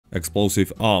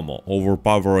Explosive ammo,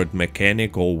 overpowered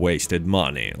mechanic or wasted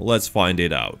money? Let's find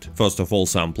it out. First of all,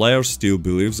 some players still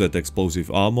believe that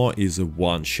explosive ammo is a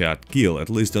one-shot kill, at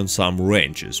least on some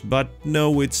ranges, but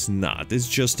no, it's not. It's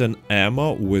just an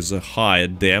ammo with a higher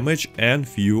damage and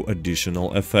few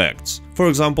additional effects. For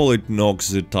example, it knocks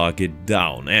the target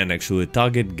down, and actually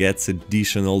target gets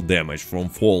additional damage from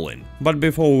falling. But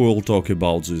before we'll talk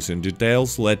about this in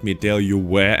details, let me tell you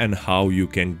where and how you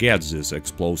can get this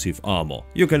explosive ammo.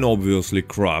 You can obviously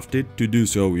craft it. To do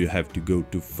so, you have to go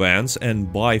to Fans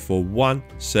and buy for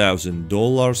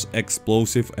 $1,000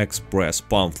 Explosive Express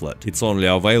pamphlet. It's only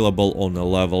available on a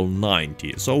level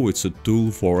 90, so it's a tool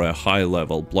for a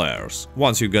high-level players.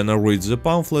 Once you're gonna read the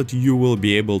pamphlet, you will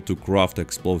be able to craft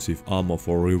explosive ammo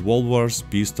for revolvers,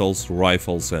 pistols,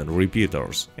 rifles and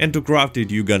repeaters. And to craft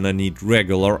it, you're gonna need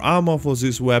regular ammo for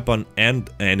this weapon and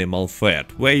animal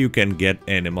fat, where you can get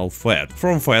animal fat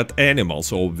from fat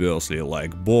animals, obviously,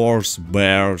 like boars,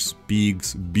 bears,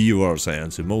 pigs, beavers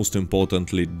and most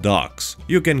importantly ducks.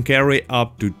 You can carry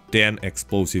up to 10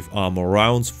 explosive ammo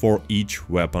rounds for each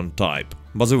weapon type.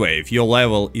 By the way, if your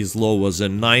level is lower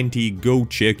than 90, go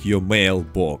check your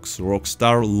mailbox.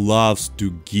 Rockstar loves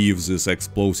to give this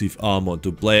explosive ammo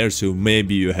to players, so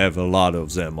maybe you have a lot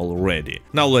of them already.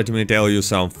 Now let me tell you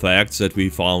some facts that we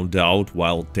found out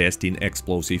while testing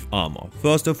explosive ammo.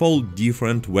 First of all,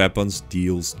 different weapons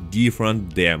deals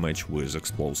different damage with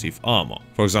explosive ammo.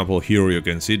 For example, here you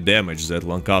can see damage that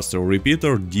Lancaster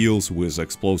repeater deals with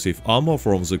explosive ammo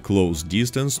from the close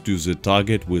distance to the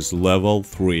target with level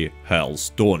 3 health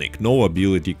tonic, no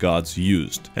ability cards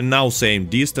used. And now same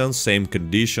distance, same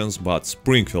conditions, but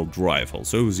Springfield rifle,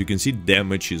 so as you can see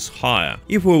damage is higher.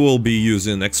 If we will be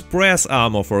using express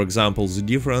ammo, for example, the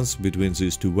difference between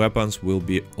these two weapons will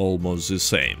be almost the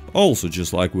same. Also,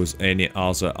 just like with any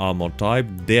other ammo type,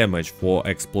 damage for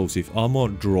explosive ammo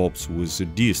drops with the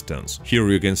distance. Here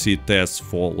you can see tests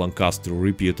for Lancaster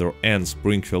repeater and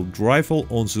Springfield rifle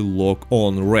on the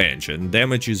lock-on range, and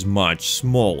damage is much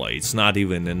smaller. It's not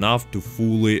even enough to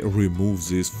fully remove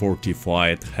this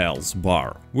fortified health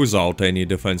bar. Without any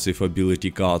defensive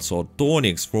ability cards or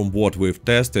tonics, from what we've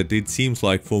tested, it seems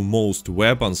like for most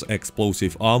weapons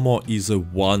explosive ammo is a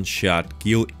one-shot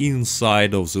kill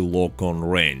inside of the lock-on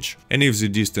range. And if the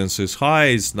distance is high,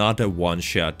 it's not a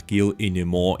one-shot kill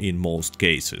anymore in most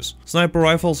cases. Sniper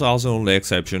rifles are the only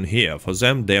exception here. For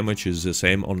them, damage is the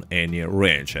same on any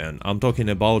range, and I'm talking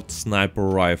about sniper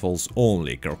rifles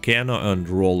only, Carcano and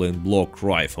rolling block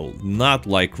rifle, not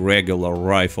like regular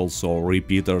rifles or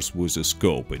repeaters with a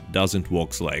scope. It doesn't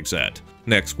work like that.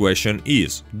 Next question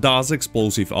is, does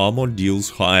explosive ammo deals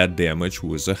higher damage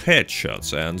with the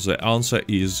headshots? And the answer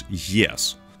is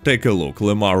yes. Take a look,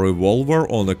 Lemar revolver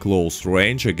on a close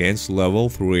range against level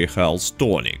 3 health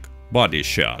tonic. Body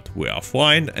shot, we are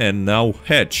fine, and now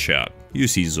headshot. You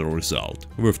see the result.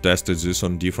 We've tested this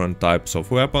on different types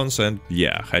of weapons and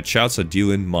yeah, headshots are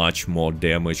dealing much more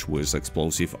damage with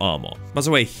explosive ammo. By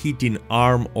the way, hitting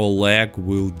arm or leg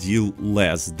will deal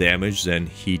less damage than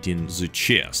hitting the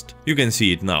chest. You can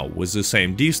see it now, with the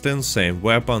same distance, same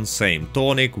weapon, same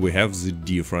tonic, we have the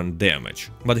different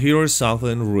damage. But here is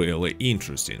something really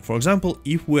interesting. For example,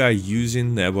 if we are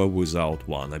using Never Without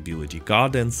One ability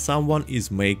card and someone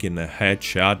is making a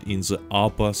headshot in the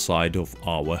upper side of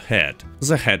our head.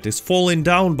 The head is falling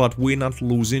down, but we're not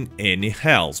losing any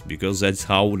health, because that's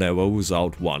how Never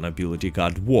Without One ability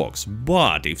card works.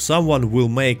 But if someone will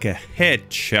make a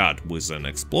headshot with an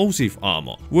explosive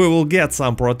ammo, we will get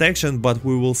some protection, but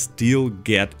we will still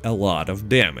get a lot of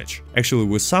damage. Actually,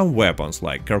 with some weapons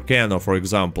like Carcano, for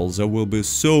example, there will be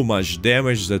so much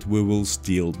damage that we will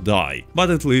still die.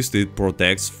 But at least it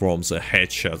protects from the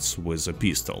headshots with the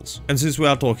pistols. And since we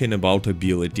are talking about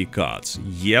ability cards,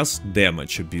 yes,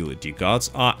 damage ability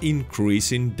cards are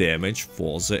increasing damage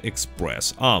for the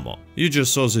express ammo. You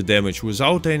just saw the damage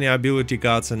without any ability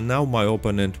cards, and now my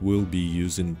opponent will be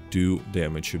using 2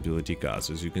 damage ability cards.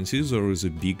 As you can see, there is a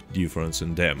big difference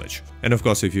in damage. And of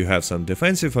course, if you have some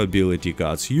defensive ability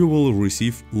cards, you will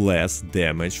receive less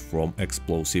damage from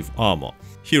explosive ammo.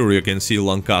 Here you can see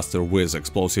Lancaster with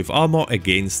explosive ammo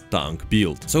against tank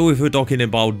build. So if we're talking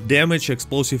about damage,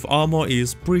 explosive ammo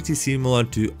is pretty similar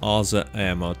to other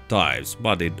ammo types,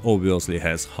 but it obviously obviously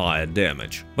has higher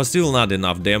damage, but still not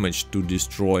enough damage to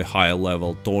destroy higher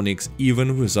level tonics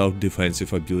even without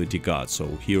defensive ability cards. So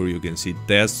here you can see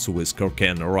tests with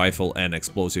Kirkan rifle and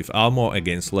explosive armor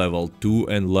against level 2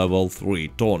 and level 3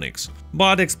 tonics.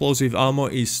 But explosive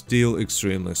armor is still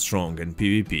extremely strong in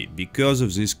PvP because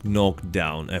of this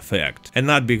knockdown effect. And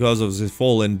not because of the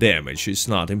fallen damage, it's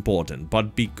not important,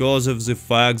 but because of the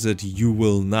fact that you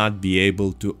will not be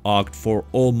able to act for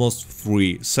almost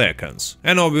 3 seconds.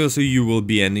 And obviously you will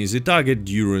be an easy target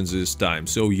during this time,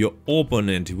 so your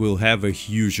opponent will have a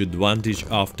huge advantage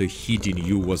after hitting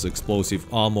you with explosive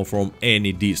armor from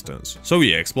any distance. So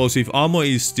yeah, explosive armor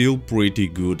is still pretty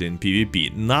good in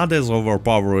PvP, not as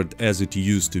overpowered as it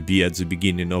used to be at the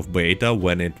beginning of beta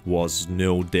when it was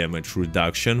no damage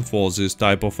reduction for this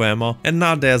type of ammo, and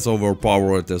not as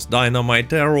overpowered as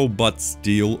Dynamite Arrow, but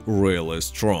still really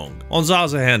strong. On the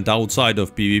other hand, outside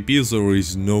of PvP there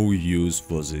is no use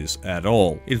for this at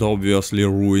all. It obviously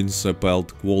ruins the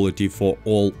pelt quality for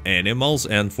all animals,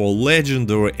 and for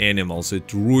legendary animals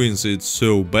it ruins it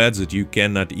so bad that you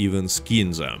cannot even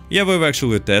skin them. Yeah, we've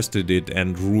actually tested it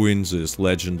and ruined this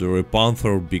legendary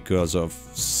panther because of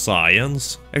science.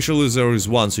 Actually, there is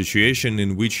one situation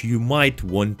in which you might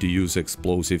want to use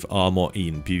explosive armor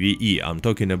in PvE. I'm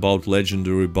talking about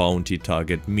legendary bounty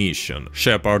target mission,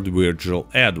 Shepard Virgil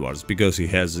Edwards, because he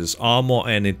has this armor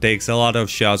and it takes a lot of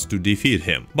shots to defeat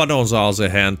him. But on the other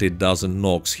hand, it doesn't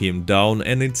knock him down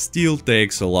and it still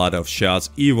takes a lot of shots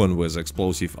even with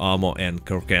explosive armor and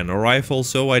Kirkan rifle,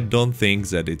 so I don't think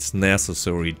that it's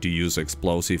necessary to use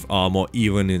explosive armor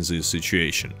even in this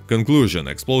situation. Conclusion: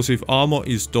 explosive armor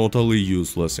is totally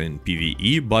useless in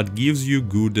PvE, but gives you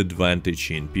good advantage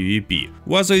in PvP.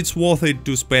 Whether it's worth it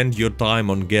to spend your time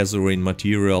on gathering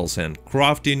materials and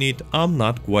crafting it, I'm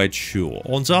not quite sure.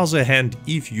 On the other hand,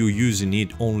 if you're using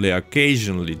it only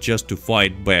occasionally just to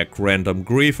fight back random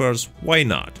griefers, why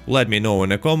not? Let me know in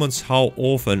the comments how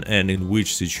often and in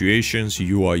which situations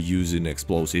you are using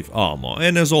explosive armor.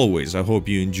 And as always, I hope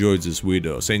you enjoyed this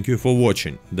video. Thank you for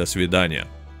watching. До свидания.